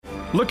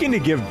Looking to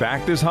give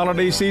back this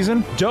holiday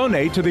season?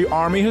 Donate to the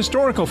Army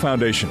Historical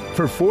Foundation.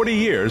 For 40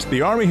 years,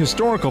 the Army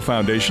Historical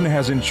Foundation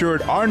has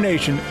ensured our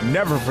nation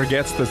never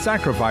forgets the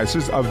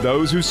sacrifices of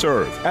those who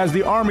serve. As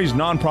the Army's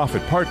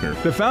nonprofit partner,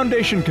 the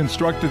foundation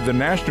constructed the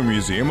National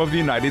Museum of the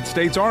United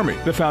States Army.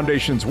 The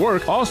foundation's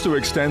work also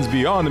extends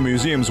beyond the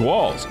museum's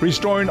walls,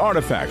 restoring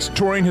artifacts,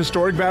 touring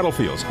historic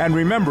battlefields, and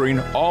remembering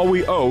all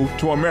we owe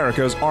to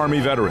America's Army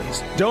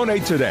veterans.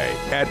 Donate today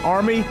at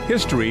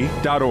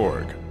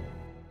armyhistory.org.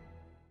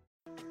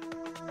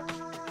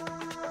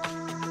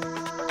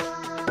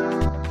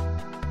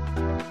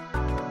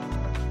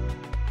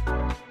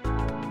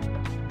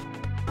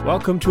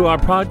 Welcome to our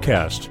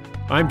podcast.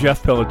 I'm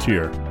Jeff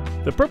Pelletier.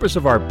 The purpose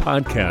of our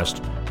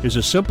podcast is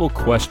a simple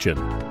question.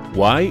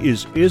 Why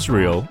is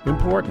Israel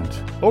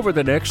important? Over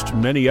the next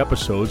many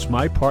episodes,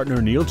 my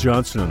partner Neil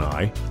Johnson and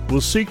I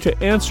will seek to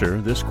answer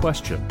this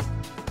question.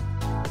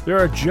 There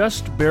are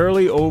just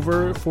barely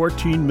over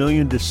 14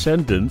 million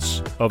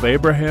descendants of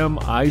Abraham,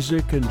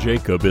 Isaac, and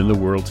Jacob in the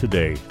world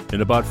today,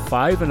 and about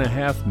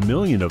 5.5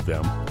 million of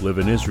them live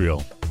in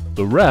Israel.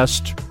 The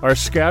rest are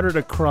scattered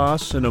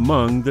across and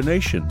among the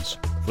nations.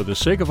 For the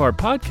sake of our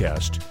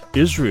podcast,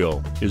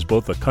 Israel is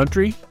both a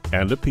country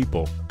and a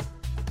people.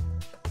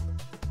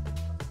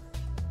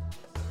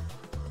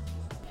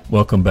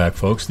 Welcome back,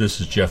 folks. This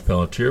is Jeff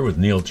Pelletier with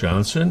Neil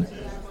Johnson.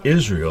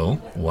 Israel,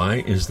 why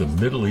is the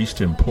Middle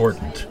East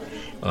important?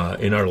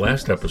 In our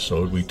last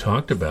episode, we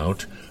talked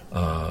about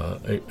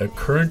a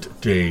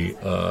current-day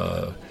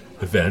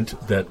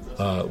event that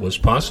was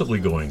possibly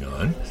going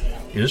on.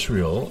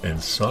 Israel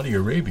and Saudi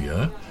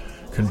Arabia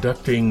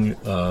conducting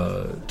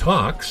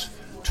talks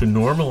to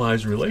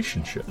normalize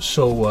relationships.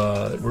 So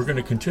we're going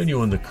to continue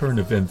on the current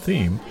event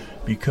theme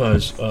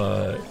because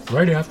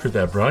right after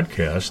that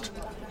broadcast,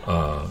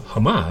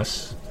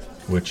 Hamas,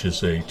 which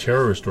is a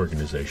terrorist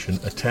organization,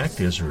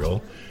 attacked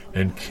Israel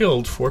and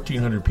killed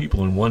 1,400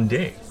 people in one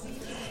day.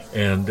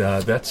 And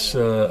that's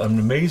an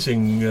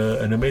amazing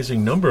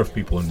number of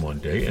people in one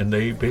day. And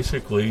they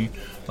basically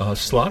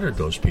slaughtered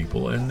those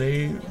people, and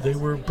they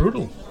were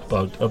brutal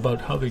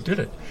about how they did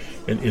it.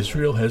 And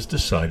Israel has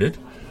decided,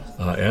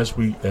 as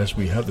we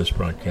have this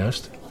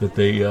broadcast, that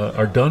they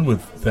are done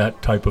with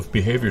that type of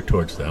behavior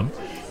towards them,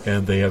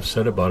 and they have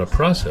set about a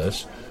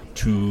process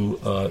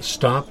to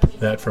stop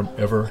that from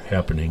ever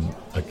happening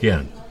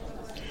again.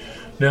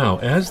 Now,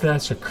 as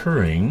that's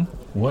occurring,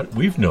 what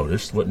we've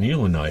noticed, what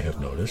Neil and I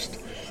have noticed,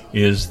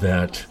 is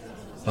that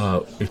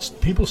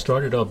people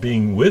started out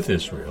being with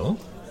Israel,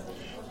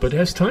 but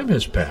as time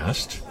has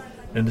passed,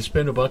 and it's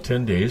been about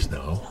 10 days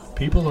now,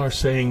 people are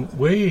saying,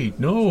 wait,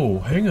 no,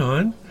 hang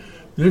on,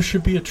 there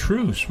should be a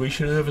truce, we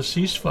should have a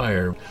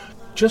ceasefire.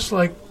 Just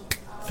like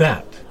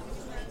that,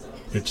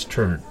 it's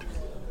turned.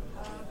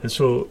 And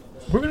so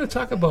we're going to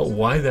talk about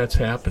why that's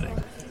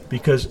happening,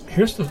 because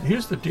here's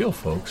the deal,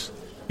 folks.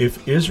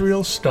 If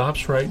Israel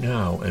stops right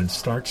now and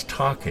starts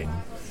talking,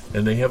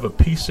 and they have a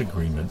peace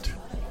agreement,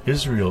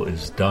 Israel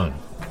is done.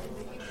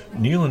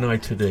 Neil and I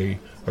today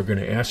are going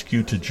to ask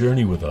you to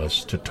journey with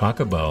us to talk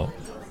about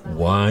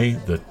why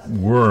the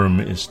worm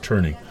is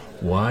turning.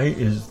 Why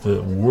is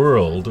the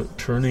world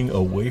turning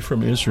away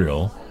from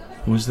Israel,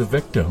 who is the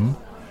victim,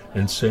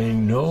 and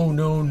saying, no,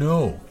 no,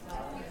 no?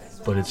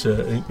 But it's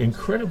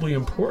incredibly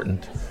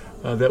important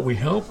that we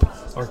help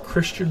our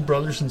Christian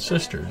brothers and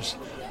sisters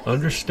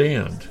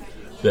understand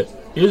that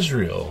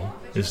Israel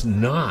is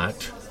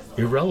not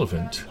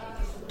irrelevant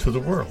to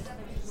the world.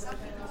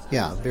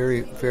 Yeah,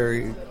 very,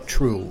 very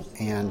true.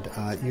 And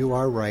you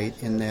are right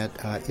in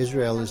that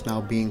Israel is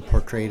now being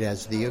portrayed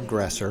as the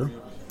aggressor.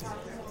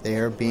 They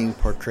are being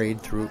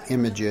portrayed through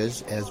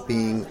images as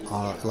being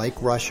like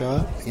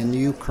Russia in the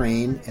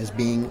Ukraine, as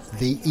being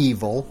the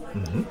evil,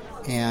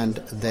 and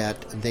that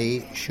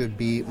they should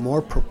be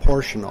more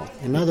proportional.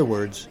 In other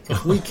words,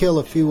 if we kill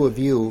a few of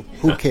you,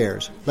 who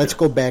cares? Let's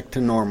go back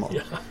to normal.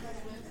 Yeah.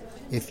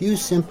 If you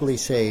simply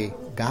say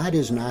God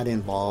is not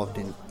involved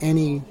in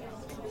any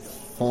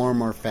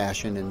form or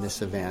fashion in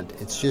this event,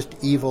 it's just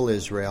evil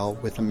Israel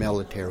with a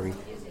military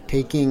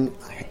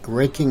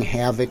wreaking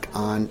havoc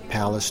on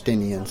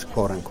Palestinians,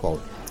 quote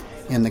unquote,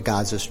 in the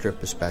Gaza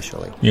Strip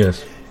especially.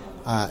 Yes.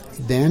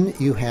 Then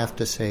you have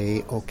to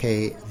say,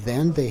 okay,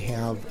 then they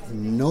have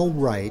no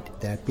right,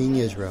 that being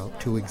Israel,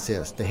 to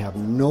exist. They have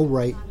no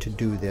right to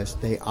do this.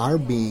 They are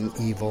being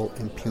evil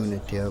and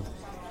punitive.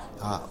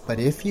 But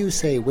if you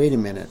say, wait a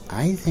minute,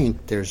 I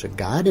think there's a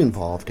God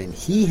involved and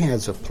he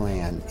has a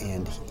plan,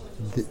 and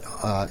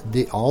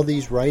all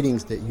these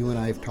writings that you and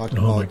I have talked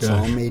about,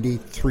 Psalm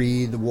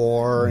 83, the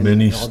war, and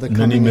all the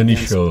many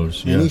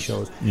shows. Many yes.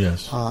 shows.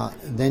 Yes.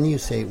 Then you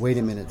say, wait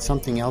a minute,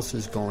 something else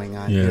is going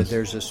on here.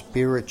 There's a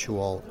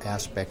spiritual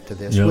aspect to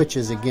this, which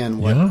is again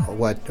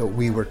what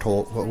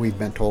we've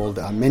been told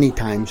many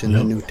times in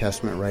the New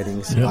Testament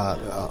writings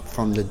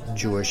from the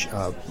Jewish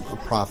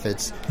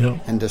prophets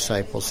and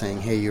disciples,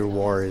 saying, hey, your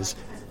war is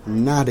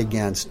not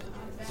against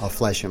of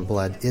flesh and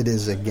blood. It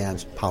is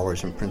against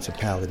powers and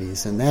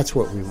principalities, and that's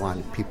what we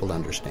want people to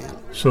understand.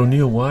 So,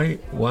 Neil,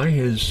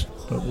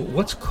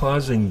 what's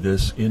causing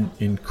this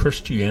in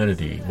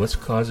Christianity? What's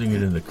causing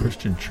it in the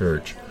Christian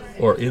church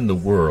or in the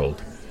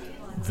world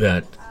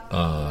that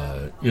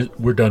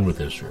we're done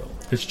with Israel?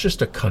 It's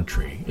just a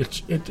country.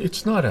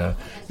 It's not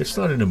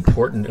an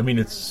important. I mean,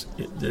 it's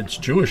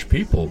Jewish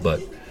people,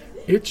 but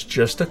it's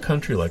just a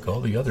country like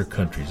all the other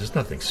countries. There's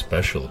nothing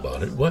special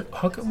about it.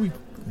 How come we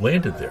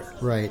landed there?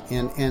 Right,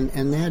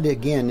 and that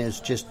again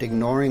is just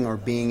ignoring or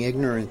being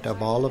ignorant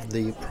of all of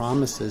the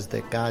promises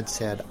that God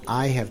said,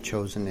 I have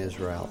chosen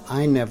Israel.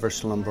 I never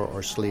slumber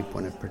or sleep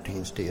when it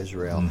pertains to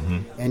Israel.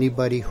 Mm-hmm.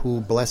 Anybody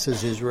who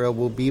blesses Israel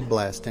will be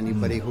blessed.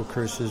 Anybody who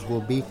curses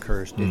will be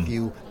cursed. If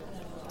you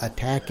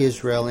attack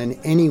Israel in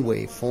any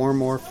way,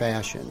 form, or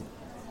fashion,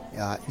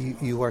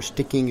 you are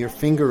sticking your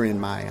finger in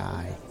my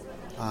eye.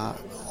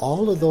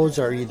 All of those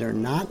are either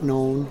not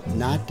known,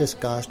 not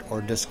discussed,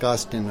 or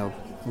discussed in a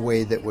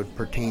way that would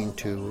pertain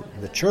to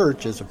the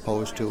church as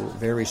opposed to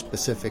very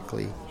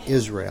specifically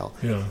Israel.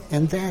 Yeah.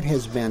 And that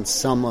has been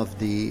some of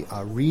the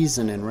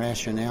reason and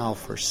rationale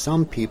for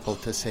some people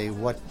to say,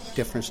 what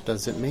difference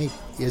does it make?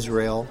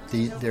 Israel,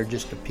 they're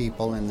just a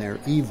people and they're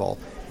evil.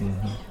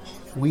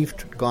 Mm-hmm. We've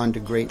gone to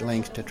great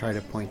lengths to try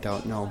to point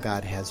out, no,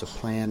 God has a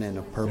plan and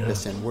a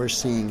purpose, and we're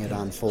seeing it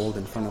unfold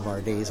in front of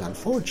our days.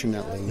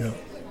 Unfortunately,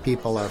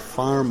 people are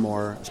far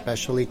more,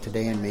 especially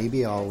today and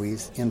maybe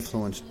always,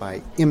 influenced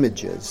by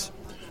images.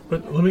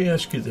 But let me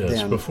ask you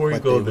this before you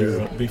go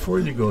there. Before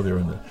you go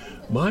there,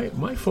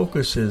 my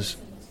focus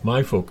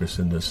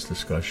in this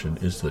discussion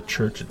is the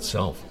church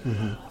itself.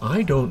 Mm-hmm.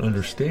 I don't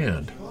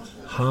understand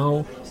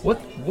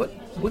what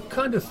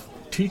kind of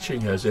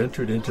teaching has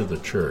entered into the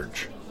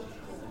church,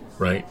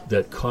 right,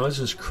 that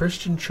causes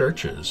Christian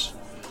churches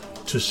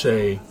to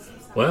say,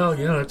 well,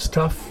 it's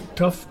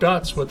tough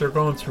dots what they're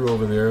going through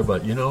over there,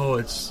 but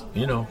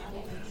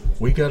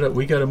we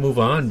gotta move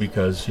on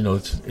because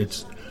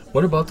it's.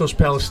 What about those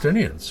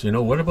Palestinians?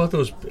 What about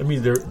those? I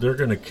mean, they're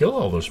going to kill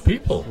all those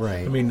people.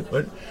 Right. I mean,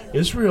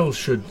 Israel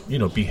should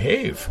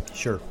behave.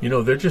 Sure.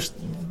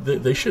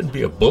 They shouldn't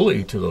be a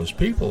bully to those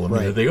people. I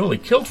mean, they only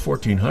killed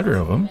 1,400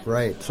 of them.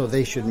 Right. So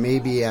they should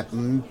maybe at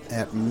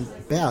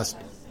best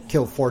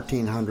kill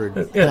 1,400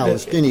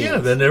 Palestinians. Yeah,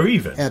 then they're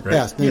even. At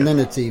best, and then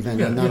it's even,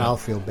 and then I'll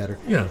feel better.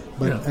 Yeah.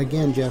 But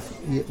again, Jeff,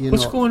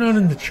 what's going on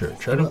in the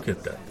church? I don't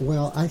get that.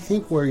 Well, I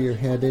think where you're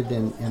headed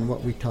and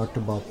what we talked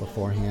about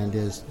beforehand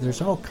is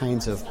there's all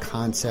kinds of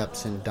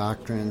concepts and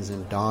doctrines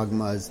and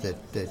dogmas that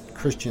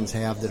Christians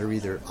have that are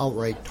either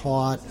outright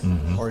taught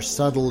or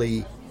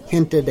subtly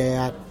hinted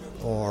at,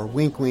 or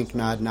wink, wink,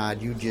 nod,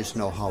 nod, you just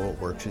know how it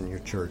works in your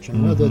church.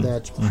 And whether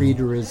that's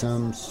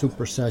preterism,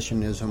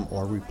 supersessionism,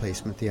 or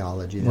replacement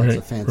theology. That's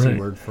a fancy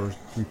word for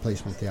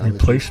replacement theology.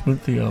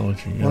 Replacement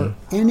theology, yeah. Or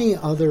any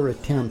other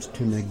attempts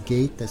to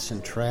negate the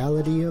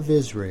centrality of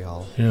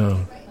Israel.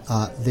 Yeah.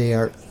 They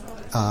are,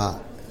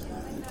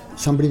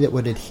 somebody that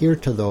would adhere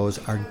to those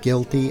are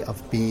guilty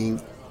of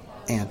being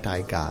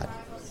anti-God.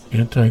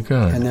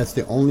 Anti-God. And that's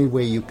the only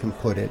way you can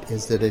put it,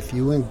 is that if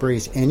you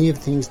embrace any of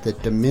things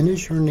that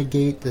diminish or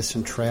negate the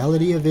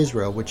centrality of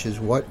Israel, which is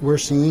what we're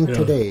seeing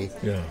today,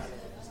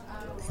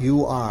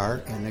 you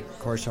are, and of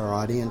course our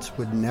audience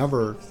would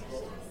never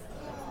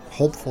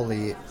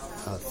hopefully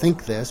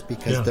think this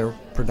because they're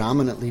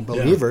predominantly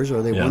believers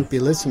or they wouldn't be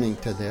listening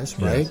to this,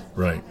 right?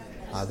 Right.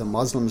 The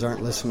Muslims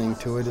aren't listening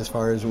to it as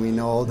far as we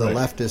know. The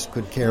leftists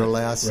could care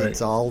less.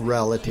 It's all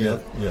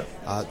relative.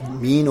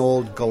 Mean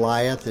old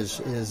Goliath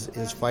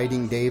is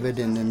fighting David,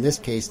 and in this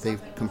case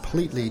they've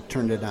completely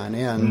turned it on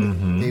end.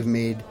 Mm-hmm. They've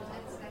made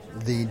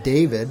the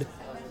David,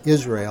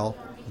 Israel,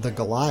 the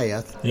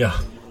Goliath. Yeah.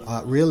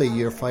 Really,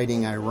 you're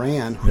fighting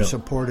Iran, who's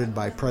supported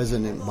by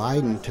President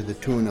Biden to the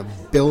tune of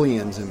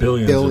billions and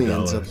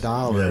billions of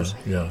dollars.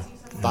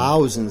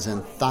 Thousands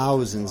and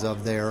thousands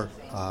of their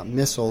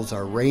missiles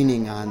are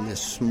raining on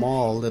this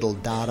small little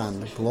dot on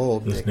the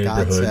globe that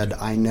God said,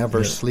 I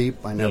never sleep,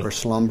 I never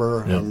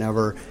slumber, I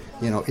never,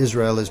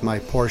 Israel is my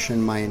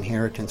portion, my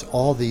inheritance,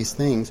 all these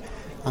things.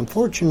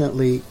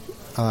 Unfortunately,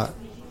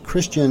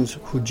 Christians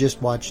who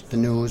just watch the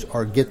news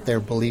or get their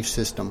belief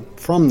system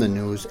from the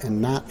news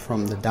and not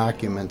from the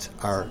documents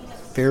are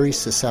very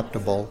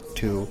susceptible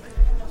to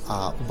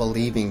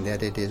believing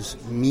that it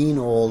is mean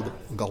old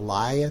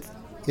Goliath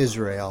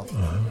Israel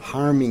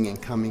harming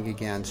and coming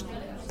against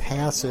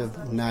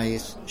passive,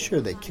 nice,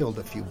 sure they killed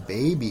a few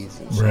babies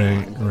and so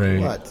on, but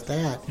what's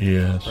that?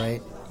 Yes.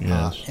 Right?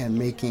 Yes. And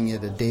making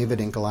it a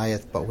David and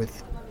Goliath, but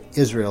with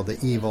Israel the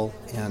evil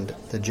and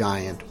the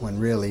giant, when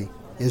really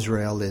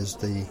Israel is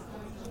the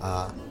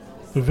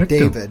victim.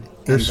 David.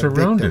 They're and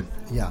surrounded. The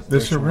victim. Yeah.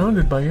 They're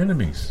surrounded by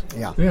enemies.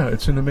 Yeah. Yeah,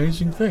 it's an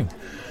amazing thing.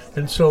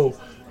 And so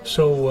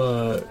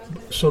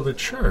the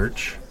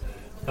church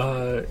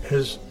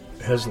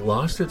has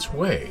lost its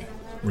way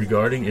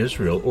regarding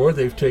Israel, or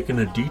they've taken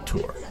a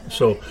detour.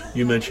 So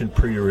you mentioned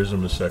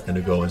preterism a second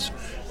ago,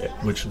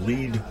 which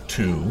lead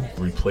to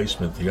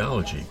replacement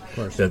theology,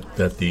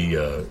 that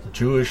the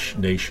Jewish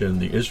nation,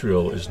 the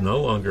Israel, is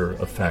no longer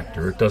a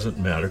factor. It doesn't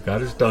matter.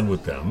 God is done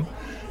with them.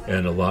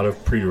 And a lot of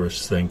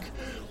preterists think,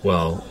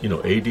 well,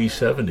 AD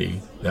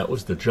 70, that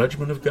was the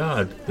judgment of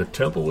God. The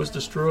temple was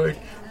destroyed.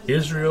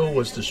 Israel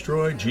was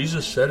destroyed.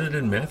 Jesus said it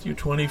in Matthew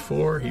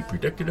 24. He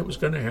predicted it was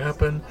going to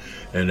happen.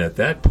 And at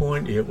that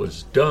point, it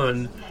was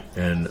done.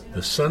 And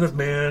the Son of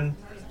Man,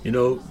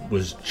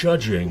 was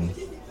judging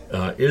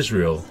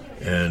Israel.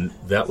 And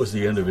that was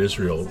the end of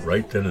Israel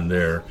right then and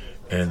there.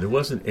 And there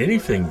wasn't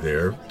anything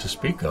there to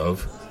speak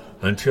of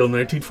until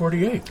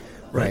 1948.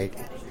 Right.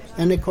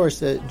 And of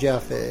course,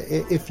 Jeff,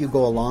 if you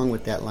go along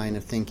with that line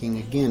of thinking,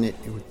 again, it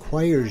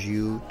requires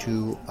you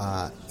to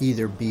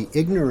either be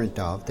ignorant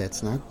of,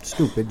 that's not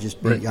stupid,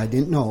 just be, I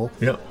didn't know,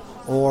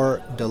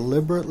 or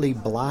deliberately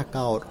block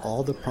out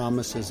all the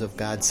promises of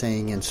God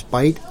saying, in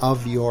spite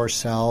of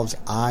yourselves,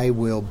 I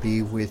will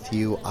be with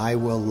you, I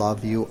will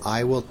love you,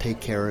 I will take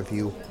care of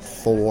you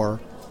forever.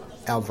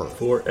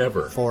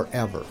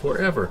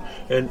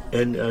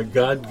 And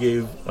God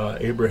gave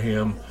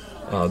Abraham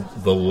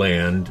the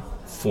land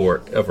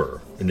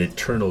forever, an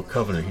eternal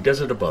covenant. He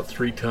does it about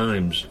 3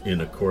 times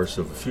in a course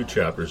of a few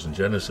chapters in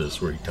Genesis,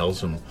 where he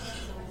tells him,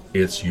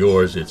 it's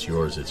yours, it's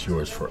yours, it's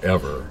yours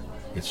forever.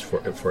 It's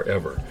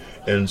forever.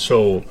 And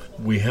so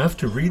we have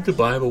to read the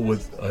Bible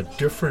with a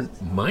different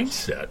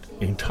mindset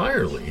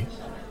entirely,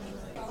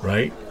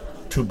 right,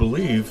 to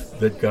believe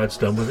that God's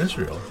done with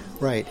Israel.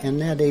 Right, and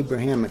that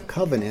Abrahamic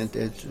covenant,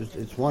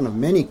 it's one of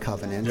many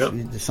covenants.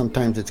 Yep.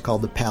 Sometimes it's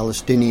called the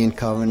Palestinian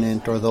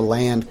covenant, or the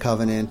land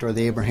covenant, or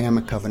the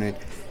Abrahamic covenant.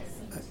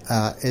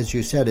 As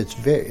you said,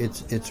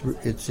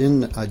 it's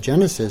in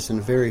Genesis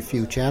in very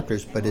few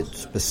chapters, but it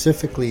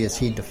specifically, as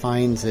he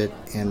defines it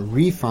and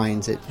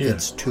refines it,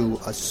 it's to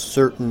a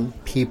certain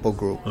people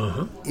group,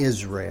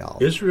 Israel.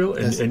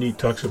 And he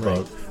talks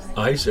about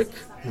Isaac.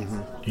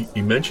 Mm-hmm.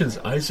 He mentions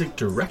Isaac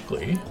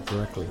directly,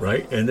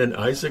 right? And then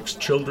Isaac's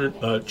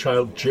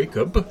child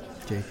Jacob,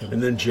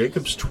 and then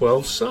Jacob's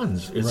 12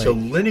 sons. It's a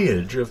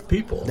lineage of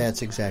people.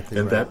 That's exactly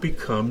right. And that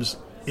becomes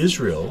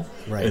Israel,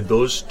 and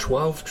those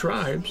 12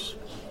 tribes,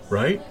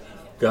 right?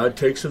 God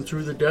takes them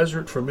through the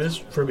desert from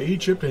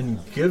Egypt and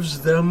gives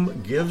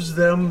them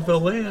the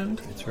land.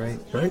 That's right.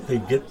 Right? They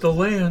get the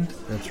land.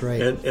 That's right.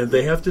 And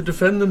they have to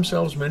defend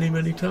themselves many,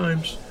 many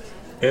times.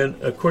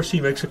 And of course, he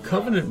makes a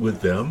covenant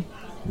with them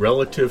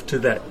relative to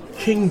that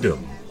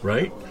kingdom,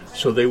 right?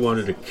 So they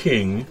wanted a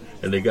king,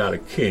 and they got a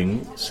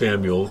king.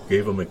 Samuel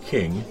gave them a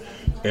king,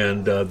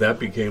 and that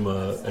became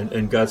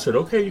and God said,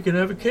 okay, you can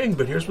have a king,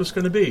 but here's what's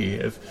going to be.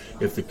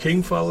 If the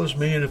king follows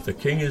me, and if the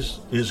king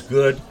is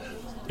good,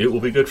 it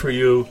will be good for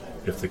you.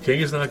 If the king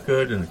is not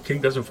good, and the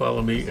king doesn't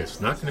follow me, it's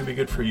not going to be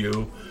good for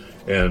you.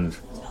 And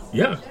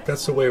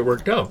that's the way it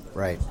worked out.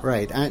 Right.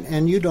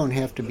 And you don't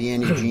have to be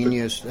any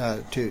genius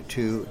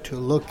to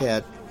look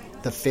at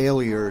the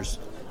failures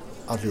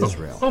of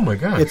Israel. Oh my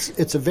God!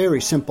 It's a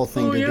very simple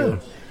thing to do.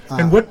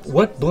 And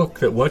what book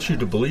that wants you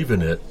to believe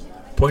in it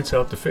points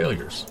out the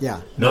failures?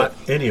 Yeah, not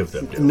any of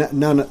them do.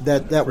 None.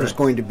 That was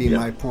going to be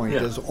my point.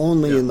 There's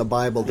only in the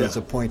Bible does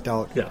it point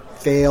out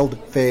failed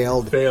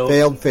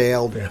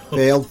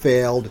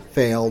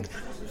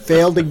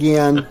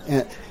again.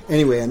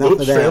 Anyway, enough of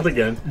that. Failed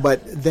again.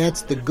 But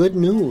that's the good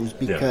news,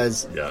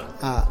 because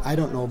I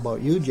don't know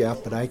about you,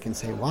 Jeff, but I can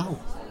say, wow,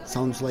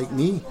 sounds like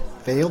me.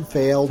 Failed,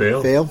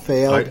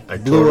 I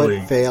blew totally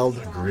it, failed.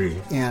 Agree.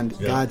 And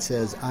God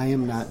says, I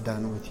am not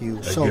done with you.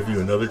 I give you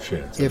another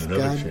chance. If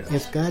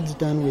God's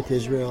done with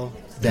Israel,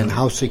 then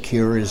how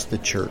secure is the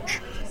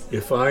church?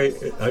 If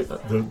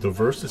the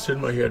verse that's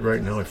in my head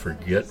right now, I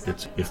forget.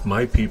 It's, if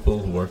my people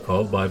who are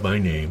called by my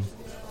name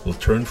will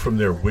turn from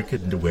their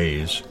wicked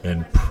ways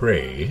and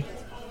pray,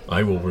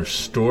 I will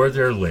restore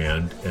their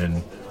land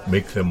and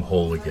make them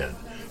whole again.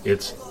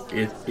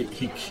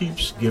 He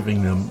keeps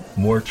giving them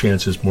more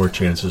chances.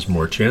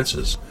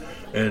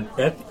 And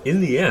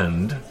in the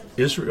end,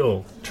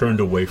 Israel turned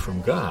away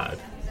from God,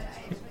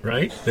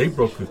 right? They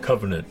broke the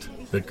covenant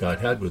that God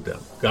had with them.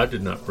 God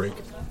did not break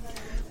it.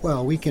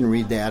 Well, we can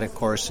read that, of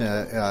course,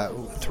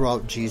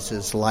 throughout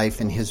Jesus' life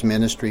and his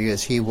ministry,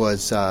 as he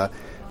was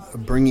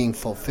bringing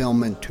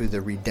fulfillment to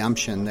the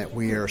redemption that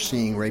we are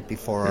seeing right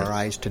before our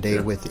eyes today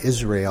with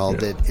Israel,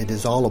 that it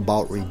is all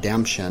about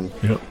redemption.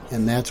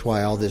 And that's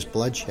why all this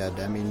bloodshed.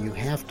 I mean, you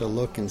have to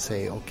look and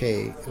say,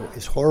 okay,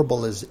 as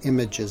horrible as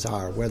images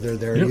are, whether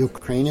they're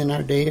Ukraine in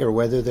our day or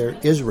whether they're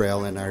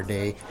Israel in our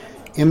day,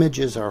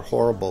 images are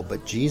horrible,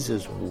 but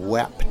Jesus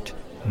wept.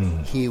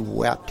 He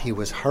wept. He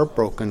was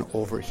heartbroken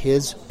over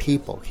his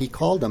people. He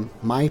called them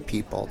my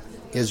people,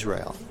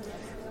 Israel.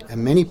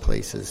 In many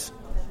places,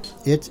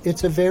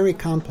 it's a very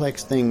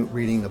complex thing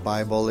reading the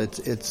Bible.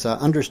 It's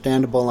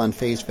understandable on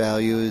face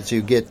value. As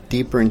you get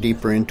deeper and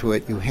deeper into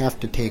it, you have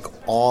to take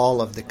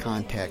all of the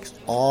context,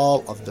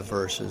 all of the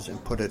verses,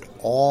 and put it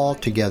all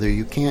together.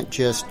 You can't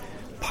just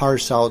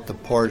parse out the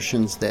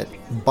portions that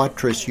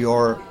buttress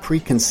your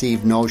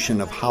preconceived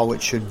notion of how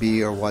it should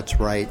be or what's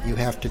right. You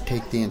have to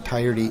take the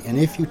entirety. And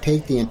if you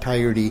take the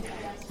entirety,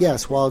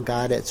 yes, while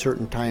God at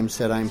certain times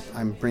said,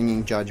 I'm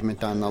bringing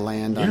judgment on the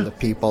land, on the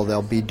people,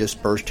 they'll be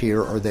dispersed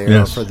here or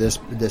there for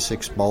this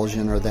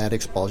expulsion or that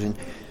expulsion.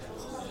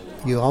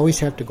 You always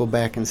have to go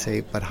back and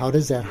say, but how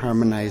does that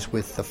harmonize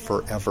with the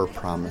forever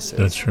promises?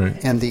 That's right.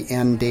 And the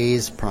end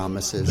days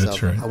promises.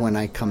 That's right. When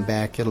I come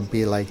back, it'll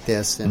be like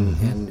this,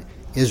 and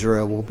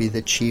Israel will be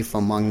the chief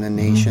among the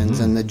nations,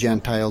 and the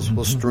Gentiles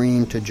will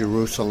stream to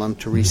Jerusalem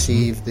to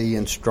receive the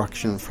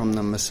instruction from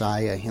the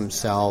Messiah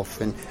himself,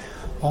 and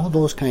all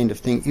those kind of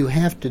things. You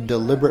have to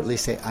deliberately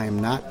say, I am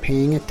not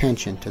paying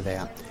attention to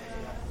that.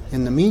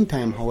 In the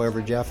meantime,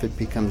 however, Jeff, it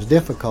becomes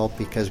difficult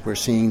because we're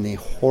seeing the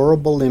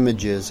horrible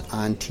images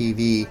on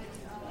TV,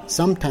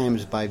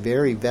 sometimes by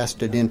very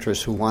vested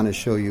interests who want to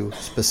show you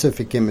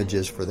specific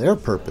images for their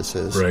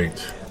purposes. Right.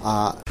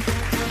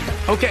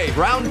 Okay,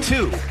 round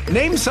two.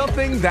 Name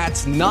something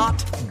that's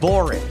not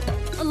boring.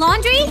 A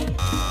laundry?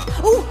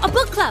 Ooh, a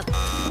book club.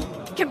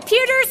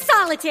 Computer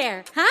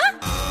solitaire,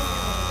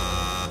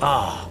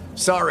 huh?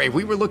 Sorry,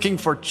 we were looking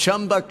for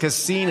Chumba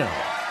Casino.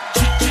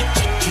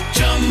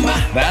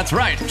 That's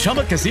right.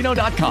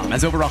 ChumbaCasino.com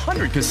has over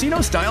 100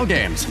 casino-style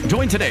games.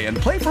 Join today and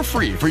play for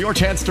free for your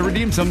chance to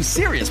redeem some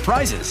serious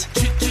prizes.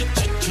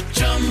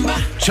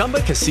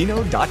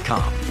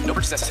 ChumbaCasino.com. No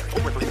purchase necessary.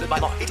 Void where prohibited by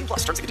law. 18+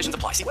 terms and conditions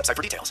apply. See website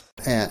for details.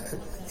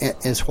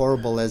 As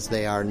horrible as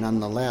they are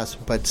nonetheless,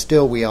 but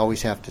still we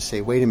always have to say,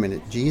 wait a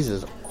minute,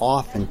 Jesus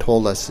often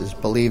told us as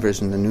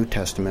believers in the New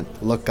Testament,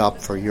 look up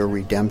for your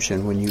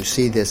redemption. When you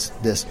see this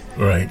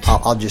right.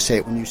 I'll just say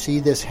it, when you see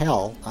this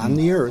hell on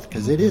the earth,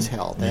 because it is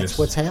hell, that's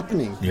what's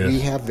happening. Yes. We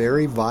have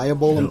very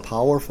viable and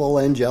powerful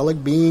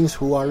angelic beings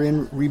who are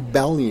in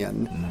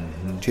rebellion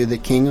to the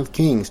King of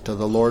Kings, to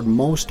the Lord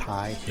Most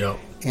High. Yep.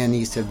 And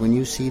he said, when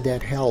you see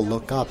that hell,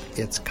 look up,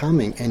 it's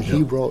coming. And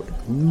he wrote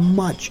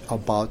much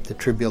about the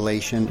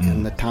tribulation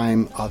and the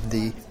time of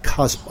the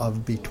cusp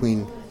of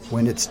between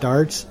when it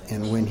starts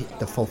and when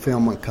the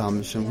fulfillment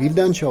comes. And we've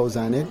done shows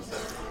on it.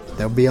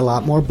 There'll be a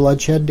lot more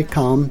bloodshed to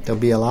come. There'll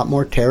be a lot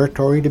more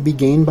territory to be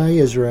gained by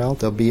Israel.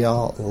 There'll be a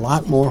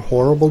lot more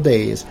horrible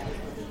days.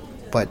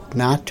 But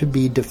not to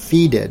be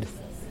defeated,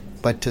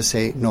 but to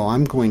say, no,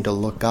 I'm going to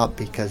look up,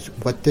 because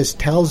what this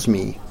tells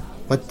me,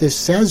 what this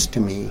says to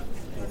me,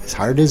 as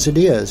hard as it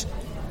is,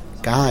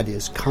 God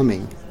is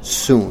coming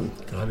soon.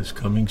 God is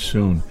coming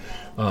soon.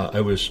 I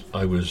was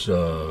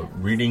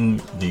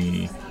reading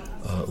the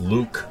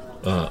Luke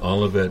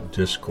Olivet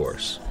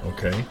Discourse,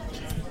 okay,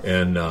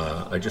 and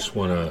I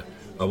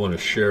want to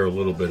share a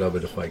little bit of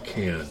it if I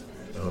can.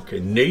 Okay,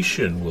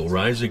 nation will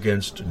rise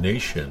against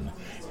nation,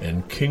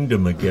 and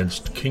kingdom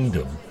against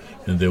kingdom,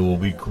 and there will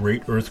be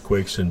great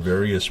earthquakes in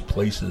various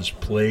places,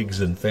 plagues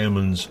and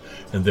famines,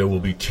 and there will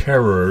be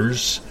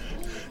terrors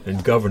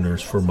and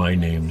governors for my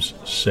name's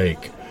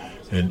sake,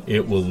 and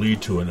it will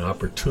lead to an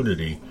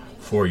opportunity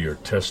for your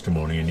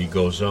testimony. And he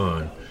goes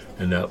on,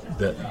 and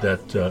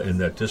that in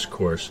that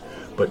discourse,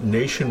 but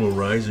nation will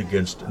rise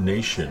against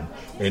nation,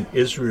 and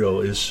Israel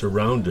is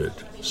surrounded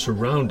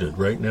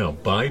right now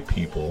by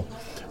people,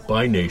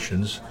 by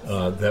nations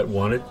that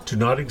want it to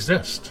not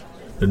exist,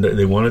 and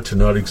they want it to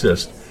not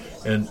exist.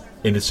 And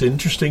it's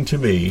interesting to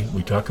me.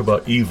 We talk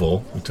about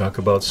evil, we talk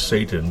about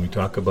Satan, we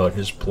talk about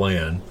his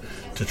plan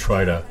to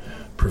try to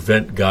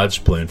prevent God's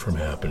plan from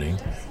happening.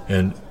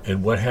 And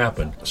what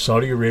happened?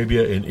 Saudi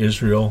Arabia and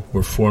Israel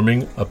were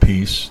forming a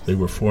peace. They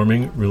were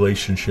forming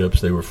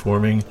relationships. They were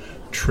forming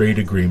trade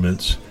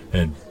agreements.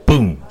 And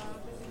boom!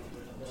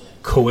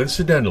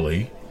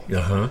 Coincidentally,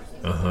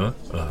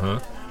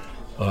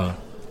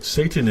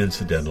 Satan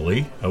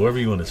incidentally, however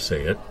you want to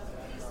say it,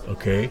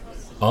 okay,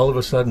 all of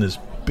a sudden this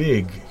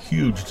big,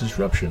 huge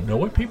disruption. Now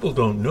what people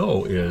don't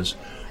know is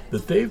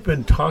that they've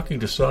been talking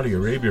to Saudi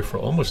Arabia for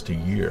almost a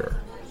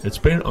year. It's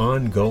been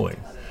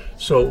ongoing.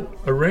 So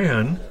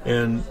Iran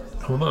and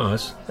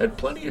Hamas had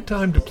plenty of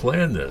time to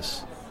plan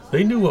this.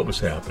 They knew what was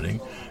happening.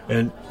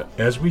 And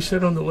as we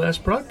said on the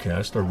last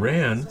broadcast,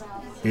 Iran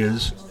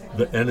is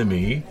the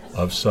enemy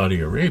of Saudi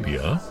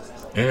Arabia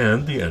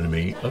and the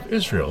enemy of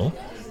Israel.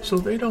 So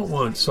they don't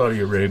want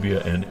Saudi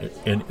Arabia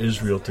and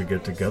Israel to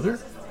get together.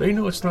 They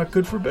know it's not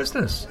good for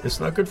business.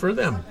 It's not good for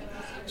them.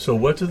 So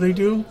what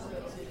do?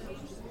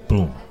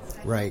 Boom.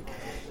 Right.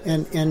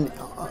 And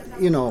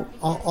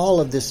all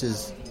of this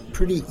is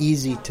pretty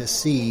easy to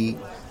see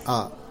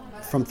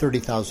from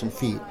 30,000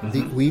 feet.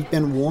 We've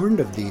been warned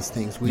of these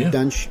things. We've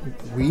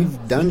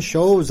done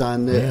shows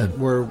on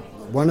where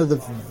one of the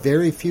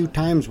very few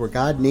times where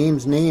God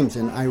names names,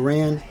 and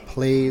Iran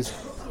plays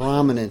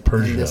prominent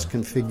in this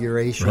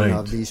configuration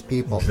of these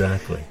people.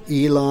 Exactly.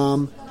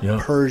 Elam,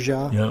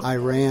 Persia,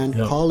 Iran,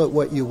 call it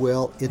what you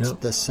will, it's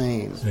the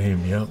same.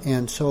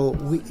 And so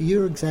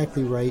you're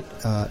exactly right,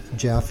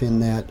 Jeff, in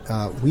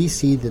that we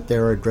see that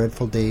there are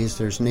dreadful days.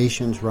 There's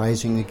nations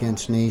rising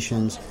against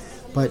nations.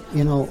 But,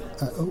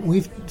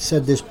 we've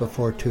said this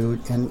before, too,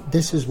 and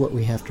this is what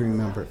we have to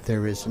remember.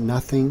 There is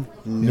nothing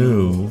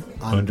new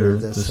under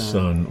the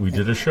sun. We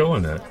did a show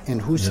on that.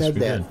 And who said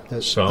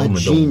that? Solomon,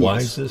 the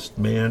wisest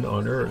man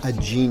on earth. A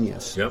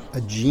genius. Yep.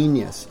 A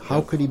genius.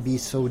 How could he be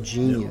so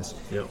genius?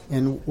 Yep.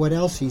 And what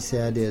else he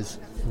said is,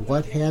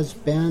 what has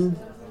been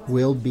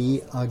will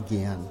be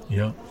again.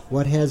 Yep.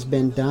 What has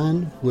been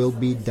done will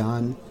be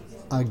done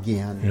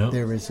again. Yep.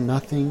 There is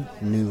nothing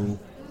new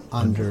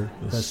under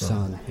the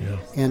sun. Yeah.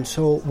 And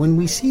so when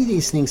we see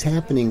these things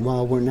happening,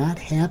 while we're not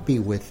happy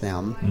with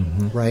them,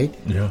 right,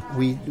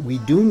 we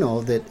do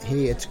know that,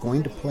 hey, it's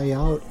going to play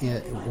out,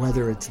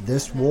 whether it's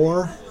this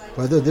war,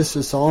 whether this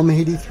is Psalm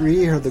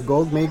 83 or the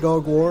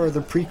Gog-Magog war or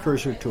the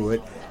precursor to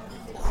it,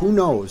 who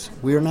knows?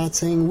 We're not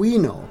saying we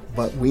know,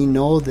 but we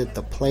know that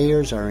the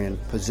players are in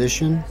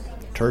position.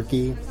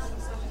 Turkey,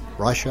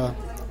 Russia,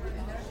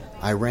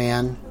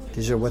 Iran.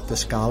 These are what the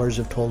scholars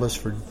have told us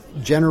for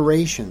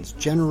generations.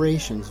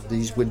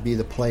 These would be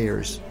the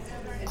players.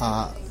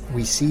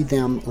 We see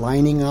them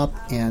lining up,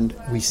 and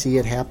we see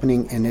it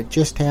happening, and it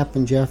just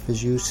happened, Jeff,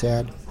 as you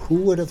said. Who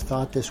would have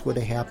thought this would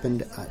have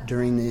happened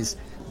during these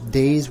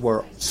days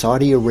where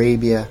Saudi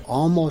Arabia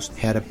almost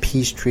had a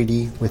peace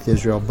treaty with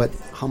Israel, but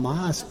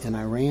Hamas and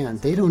Iran,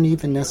 they don't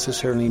even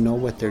necessarily know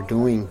what they're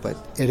doing, but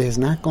it has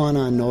not gone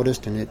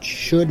unnoticed, and it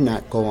should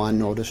not go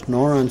unnoticed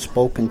nor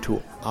unspoken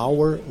to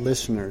our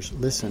listeners.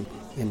 Listen,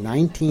 in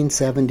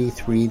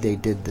 1973 they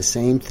did the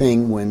same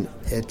thing when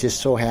it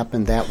just so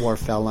happened that war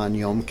fell on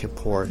Yom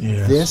Kippur.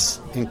 Yes. This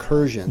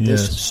incursion,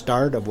 this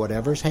start of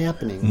whatever's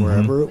happening,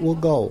 wherever it will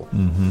go,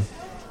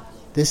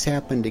 this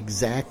happened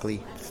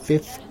exactly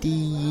 50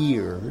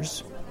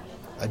 years,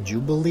 a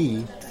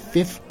jubilee,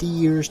 50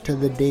 years to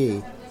the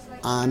day,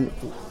 on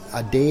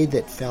a day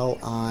that fell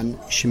on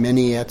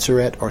Shemini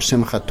Atzeret or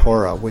Simchat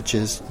Torah, which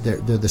is, they're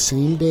the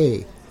same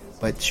day,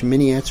 but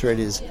Shemini Atzeret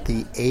is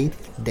the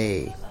 8th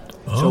day.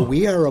 Oh. So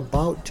we are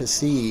about to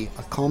see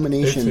a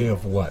culmination. 8th day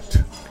of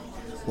what?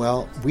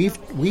 Well,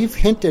 we've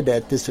hinted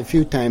at this a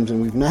few times,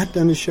 and we've not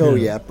done a show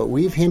yet, but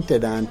we've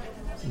hinted on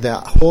the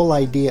whole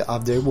idea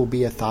of there will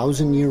be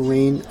 1,000-year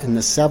reign in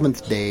the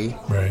 7th day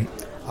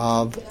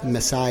of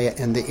Messiah,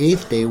 and the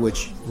 8th day,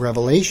 which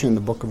Revelation,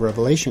 the book of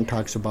Revelation,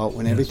 talks about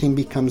when everything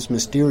becomes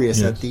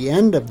mysterious at the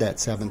end of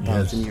that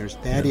 7,000 years.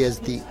 That is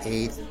the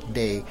 8th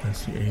day.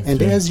 That's the 8th and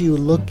day. As you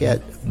look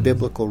at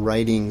biblical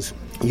writings,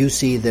 you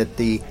see that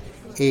the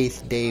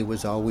 8th day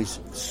was always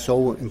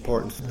so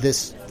important.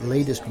 This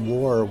latest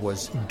war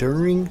was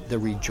during the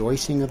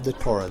rejoicing of the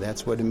Torah.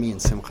 That's what it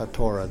means, Simchat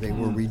Torah. They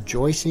were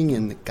rejoicing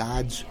in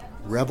God's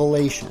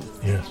revelation.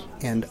 Yes.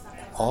 And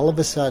all of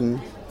a sudden,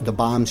 the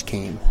bombs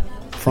came.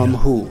 From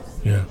who?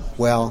 Yeah.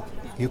 Well,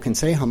 you can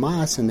say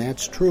Hamas, and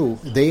that's true.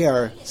 They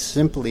are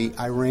simply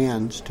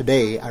Iran's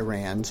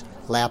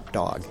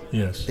lapdog.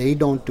 Yes. They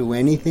don't do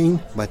anything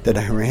but that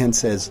Iran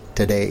says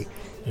today.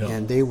 Yep.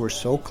 And they were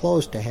so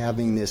close to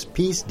having this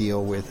peace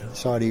deal with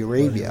Saudi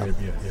Arabia.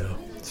 Yeah.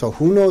 So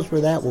who knows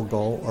where that will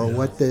go or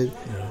what the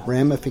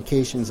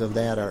ramifications of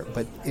that are.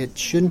 But it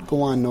shouldn't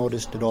go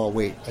unnoticed at all.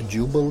 Wait, a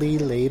jubilee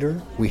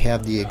later, we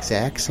have the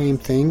exact same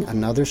thing,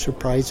 another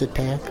surprise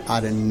attack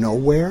out of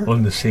nowhere.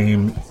 On the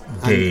same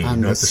day,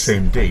 not the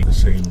same date, the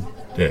same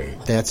day.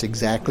 That's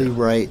exactly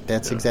right.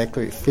 That's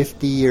exactly right.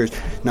 50 years.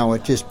 Now,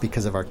 it just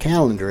because of our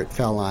calendar, it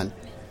fell on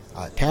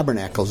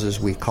Tabernacles, as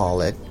we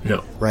call it,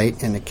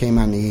 right? And it came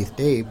on the 8th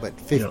day, but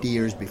 50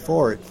 years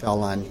before, it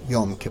fell on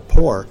Yom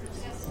Kippur.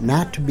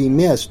 Not to be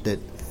missed that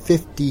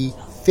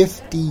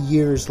 50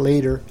 years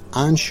later,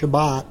 on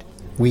Shabbat,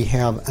 we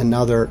have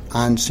another,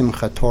 on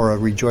Simchat Torah,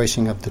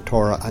 rejoicing of the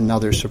Torah,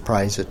 another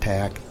surprise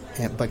attack.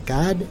 But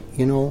God,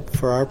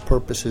 for our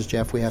purposes,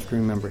 Jeff, we have to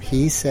remember,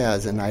 He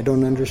says, and I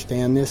don't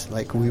understand this,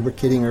 like we were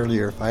kidding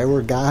earlier, if I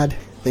were God,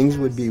 things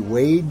would be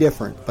way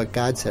different. But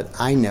God said,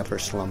 I never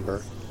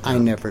slumber. I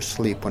never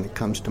sleep when it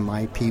comes to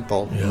my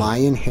people, my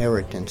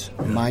inheritance,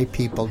 my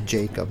people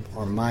Jacob,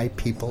 or my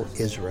people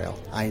Israel.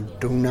 I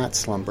do not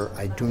slumber.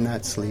 I do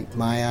not sleep.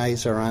 My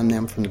eyes are on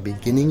them from the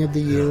beginning of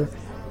the year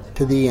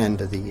to the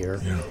end of the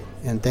year. Yeah.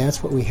 And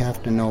that's what we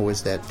have to know,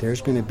 is that there's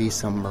going to be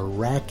some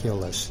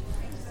miraculous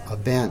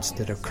events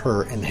that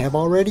occur, and have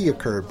already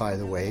occurred, by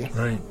the way.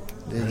 Right.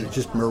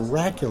 Just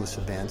miraculous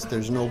events.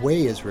 There's no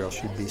way Israel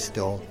should be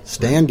still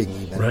standing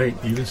even. Right,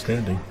 even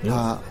standing.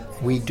 Yeah.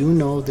 We do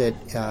know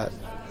that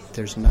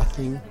there's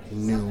nothing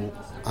new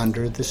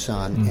under the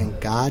sun, and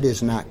God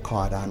is not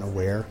caught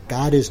unaware.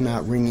 God is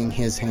not wringing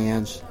His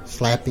hands,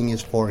 slapping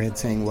His forehead,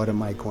 saying, what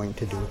am I going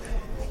to do?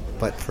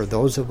 But for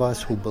those of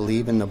us who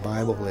believe in the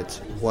Bible, it's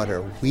what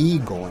are we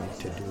going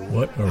to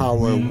do? How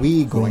are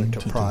we going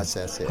to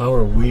process it? How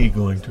are we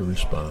going to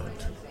respond?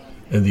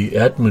 And the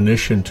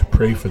admonition to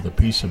pray for the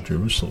peace of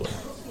Jerusalem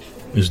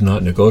is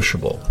not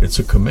negotiable. It's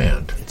a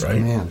command, It's right? a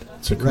command.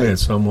 It's a command. Right.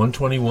 Psalm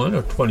 121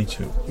 or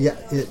 22? Yeah,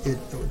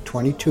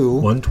 22.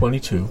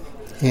 122.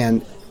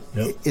 And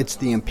it's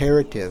the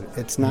imperative.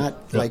 It's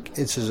not like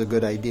this is a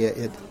good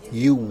idea.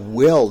 You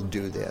will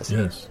do this.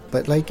 Yes.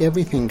 But like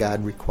everything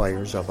God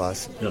requires of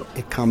us,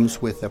 it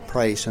comes with a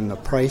price, and the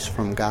price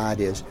from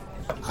God is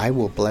I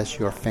will bless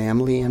your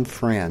family and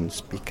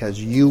friends because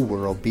you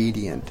were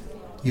obedient.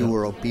 You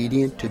were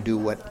obedient to do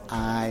what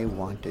I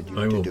wanted you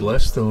to do. I will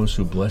bless those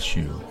who bless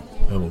you.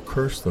 I will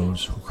curse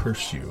those who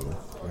curse you.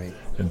 Right.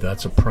 And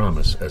that's a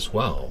promise as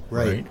well.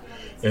 Right.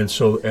 And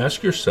so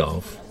ask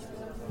yourself,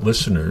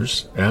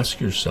 listeners, ask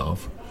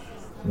yourself,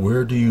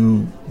 where do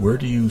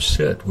you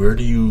sit? Where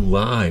do you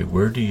lie?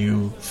 Where do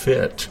you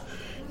fit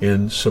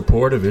in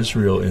support of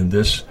Israel in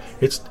this?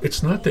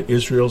 It's not that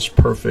Israel's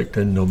perfect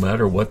and no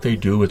matter what they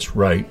do, it's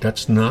right.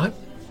 That's not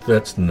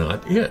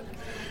it.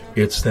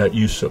 It's that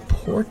you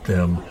support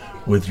them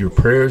with your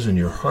prayers in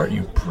your heart.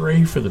 You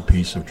pray for the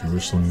peace of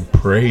Jerusalem. You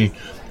pray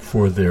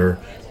for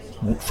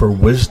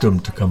wisdom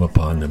to come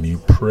upon them. You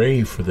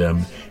pray for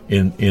them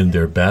in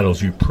their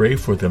battles. You pray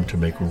for them to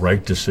make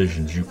right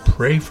decisions. You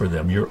pray for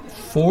them. You're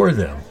for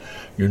them.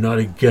 You're not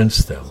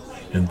against them.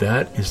 And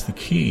that is the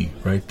key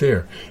right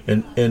there.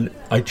 And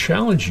I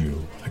challenge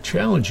you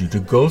to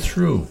go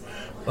through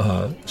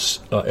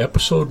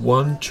episode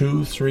 1,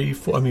 2, 3,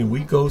 4. I mean, we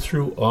go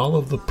through all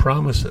of the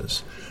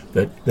promises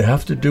that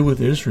have to do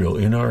with Israel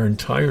in our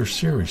entire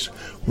series.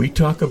 We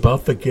talk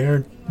about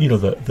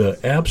the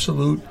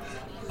absolute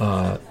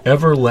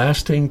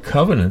everlasting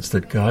covenants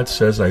that God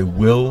says I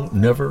will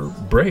never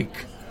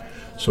break.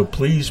 So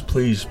please,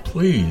 please,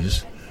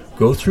 please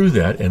go through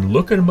that and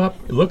look them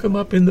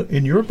up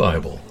in your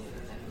Bible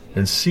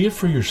and see it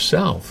for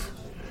yourself.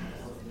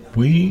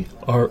 We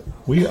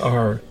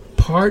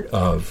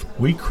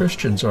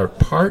Christians are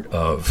part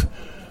of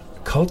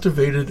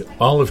cultivated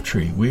olive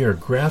tree. We are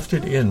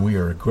grafted in. We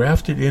are a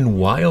grafted in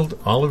wild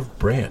olive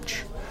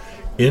branch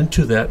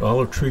into that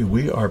olive tree.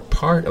 We are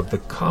part of the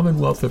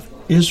commonwealth of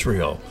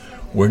Israel.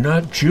 We're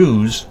not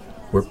Jews.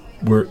 We're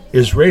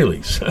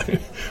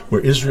Israelis. We're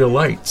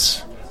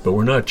Israelites, but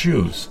we're not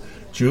Jews.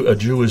 A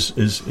Jew is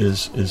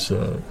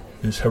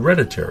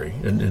hereditary,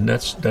 and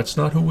that's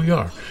not who we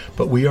are.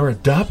 But we are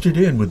adopted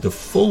in with the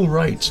full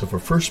rights of a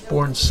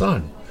firstborn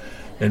son,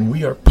 and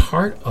we are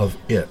part of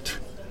it.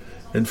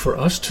 And for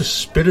us to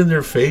spit in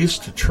their face,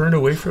 to turn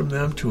away from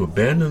them, to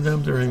abandon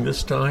them during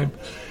this time,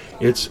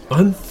 it's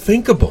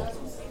unthinkable.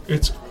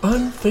 It's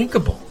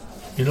unthinkable.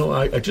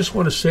 I just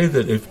want to say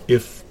that if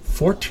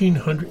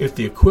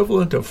the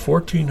equivalent of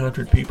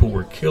 1,400 people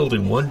were killed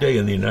in one day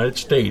in the United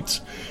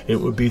States, it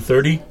would be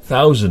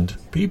 30,000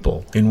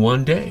 people in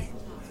one day.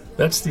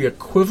 That's the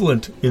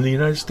equivalent in the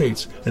United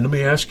States. And let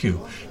me ask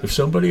you, if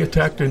somebody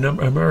attacked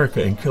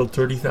America and killed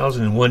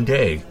 30,000 in one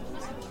day,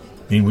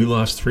 I mean, we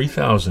lost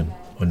 3,000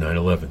 on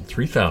 9/11,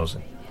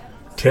 3,000.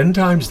 10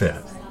 times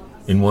that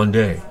in one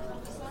day,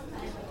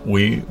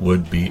 we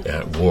would be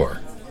at war,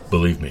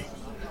 believe me.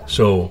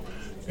 So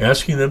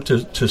asking them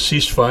to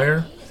cease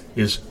fire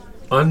is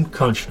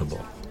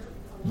unconscionable.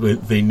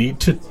 They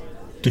need to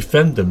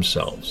defend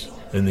themselves,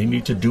 and they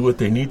need to do what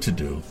they need to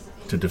do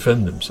to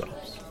defend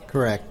themselves.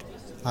 Correct.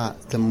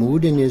 The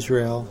mood in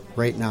Israel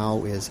right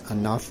now is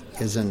enough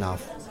is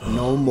enough.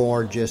 No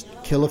more just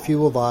kill a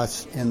few of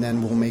us and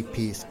then we'll make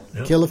peace.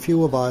 Yep. Kill a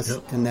few of us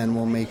and then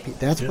we'll make peace.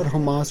 That's what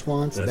Hamas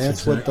wants.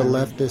 That's exactly what the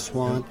leftists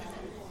want.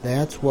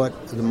 That's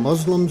what the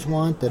Muslims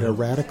want that are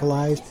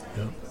radicalized.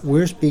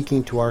 We're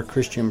speaking to our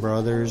Christian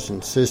brothers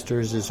and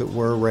sisters, as it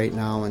were, right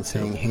now and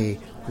saying, hey,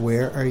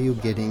 where are you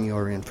getting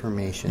your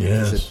information?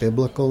 Is it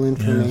biblical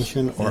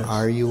information or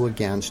are you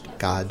against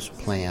God's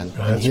plan?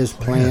 And His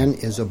plan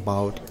is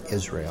about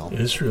Israel.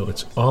 Israel.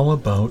 It's all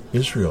about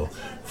Israel.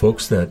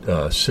 Folks,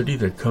 that city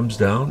that comes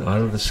down out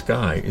of the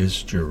sky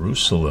is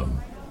Jerusalem.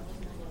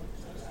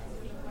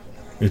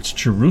 It's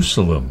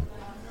Jerusalem.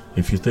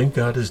 If you think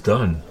God is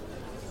done,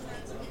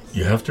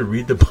 you have to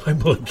read the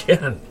Bible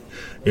again.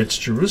 It's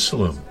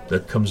Jerusalem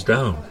that comes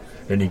down,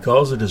 and He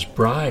calls it His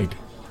bride.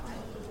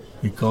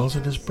 He calls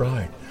it His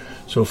bride.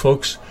 So,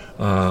 folks,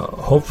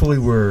 hopefully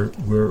we're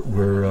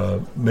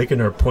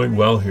making our point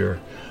well here,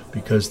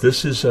 because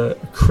this is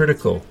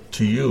critical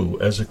to you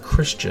as a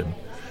Christian,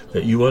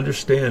 that you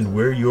understand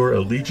where your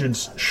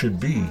allegiance should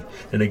be.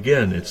 And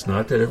again, it's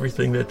not that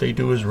everything that they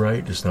do is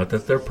right. It's not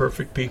that they're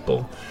perfect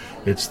people.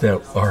 It's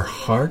that our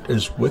heart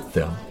is with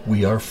them.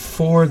 We are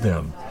for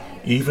them.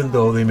 Even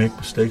though they make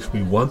mistakes,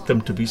 we want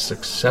them to be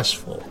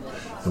successful,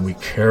 and we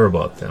care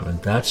about them. And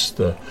that's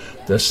the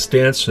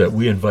stance that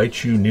we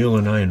invite you, Neil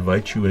and I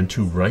invite you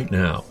into right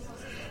now.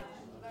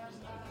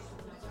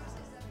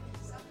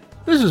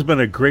 This has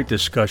been a great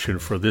discussion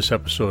for this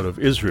episode of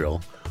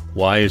Israel.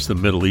 Why is the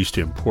Middle East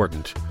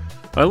important?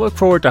 I look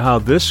forward to how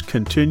this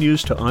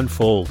continues to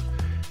unfold.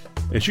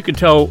 As you can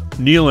tell,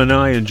 Neil and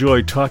I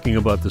enjoy talking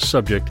about the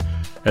subject,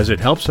 as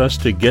it helps us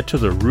to get to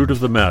the root of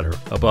the matter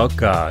about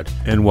God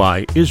and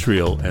why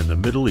Israel and the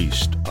Middle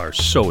East are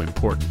so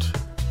important.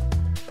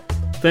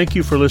 Thank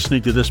you for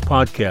listening to this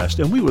podcast,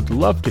 and we would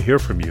love to hear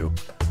from you.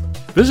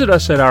 Visit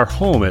us at our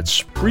home at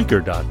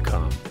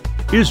Spreaker.com.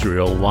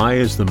 Israel, why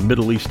is the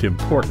Middle East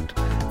important?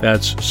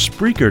 That's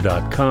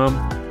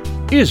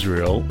Spreaker.com.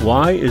 Israel,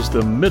 why is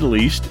the Middle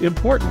East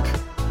important?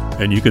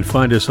 And you can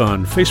find us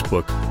on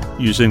Facebook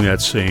using that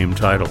same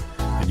title.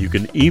 And you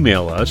can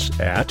email us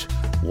at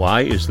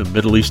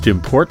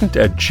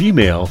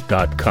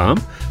whyisthemiddleeastimportant@gmail.com.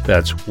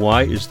 That's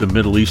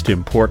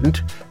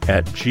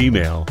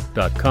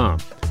whyisthemiddleeastimportant@gmail.com.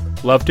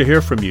 Love to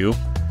hear from you.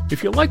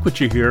 If you like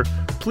what you hear,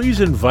 please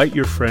invite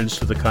your friends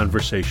to the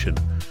conversation.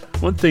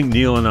 One thing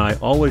Neil and I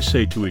always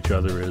say to each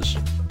other is,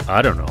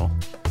 I don't know.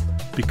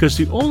 Because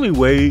the only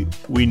way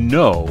we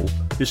know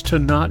is to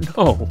not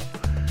know.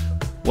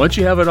 Once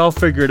you have it all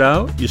figured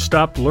out, you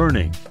stop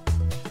learning.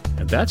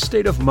 And that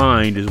state of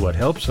mind is what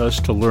helps us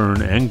to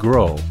learn and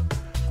grow.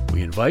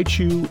 We invite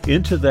you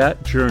into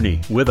that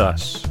journey with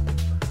us.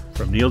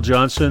 From Neil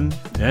Johnson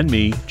and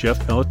me,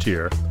 Jeff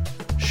Pelletier,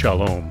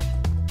 shalom,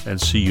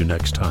 and see you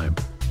next time.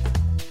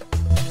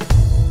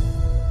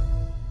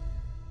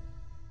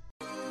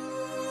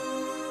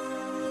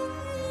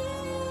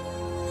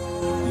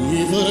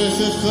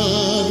 יברכך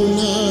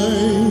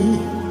אדוני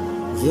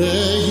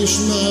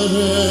וישמרך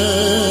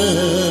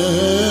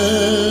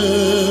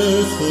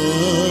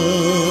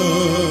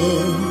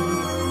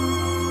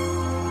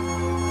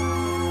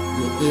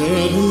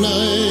יאיר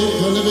אדוני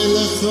פניו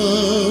אליך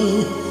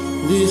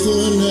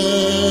ויחונך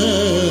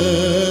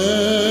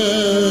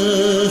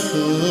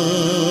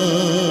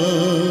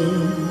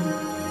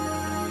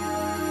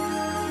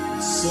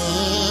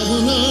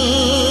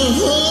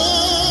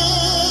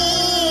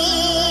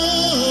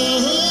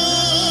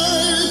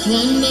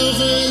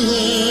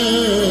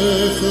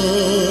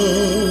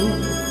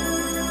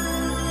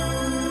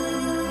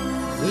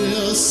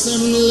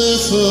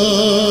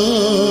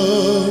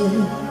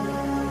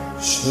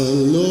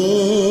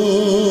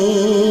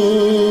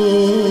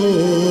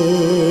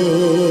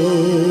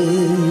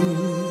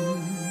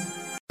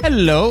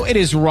Hello, it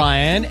is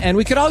Ryan, and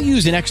we could all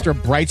use an extra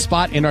bright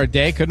spot in our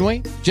day, couldn't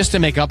we? Just to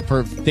make up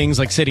for things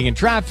like sitting in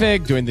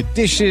traffic, doing the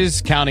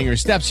dishes, counting your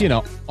steps, you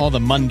know, all the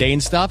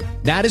mundane stuff.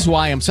 That is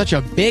why I'm such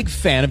a big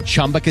fan of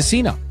Chumba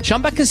Casino.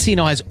 Chumba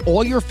Casino has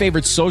all your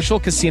favorite social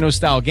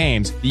casino-style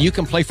games that you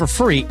can play for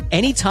free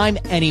anytime,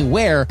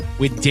 anywhere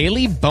with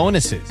daily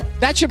bonuses.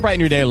 That should brighten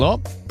your day a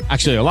little.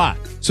 Actually, a lot.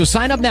 So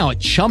sign up now at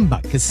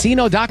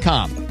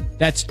ChumbaCasino.com.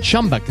 That's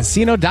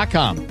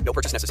ChumbaCasino.com. No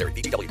purchase necessary.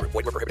 VGW Group.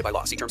 Void where prohibited by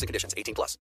law. See terms and conditions. 18+.